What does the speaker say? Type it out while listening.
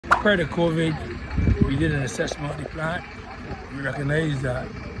prior to COVID, we did an assessment of the plant. We recognized that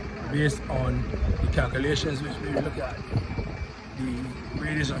based on the calculations which we look at, the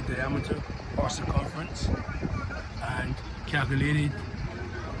radius or diameter or circumference, and calculated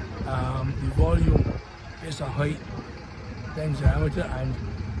the volume based on height times diameter, and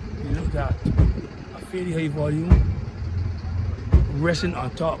we looked at a fairly high volume resting on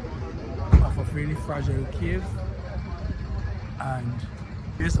top of a fairly fragile cave. And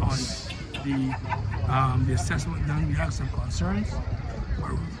based on the assessment done, we had some concerns.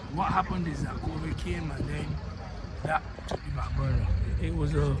 But what happened is that COVID came, and then that took the back burner. It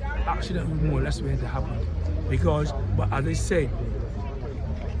was an accident we more or less waiting to happen. Because, but as I said,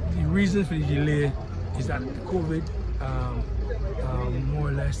 the reason for the delay is that the COVID more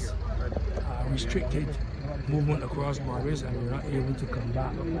or less restricted movement across Barbados, and we're not able to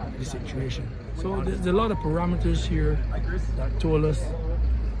combat the situation. So there's a lot of parameters here that told us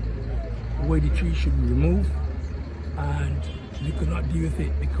why the tree should be removed, and we could not deal with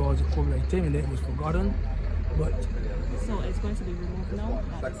it because of COVID-19, and it was forgotten. But so it's going to be removed now?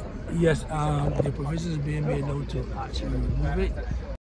 yes, the provisions being made now to actually remove it.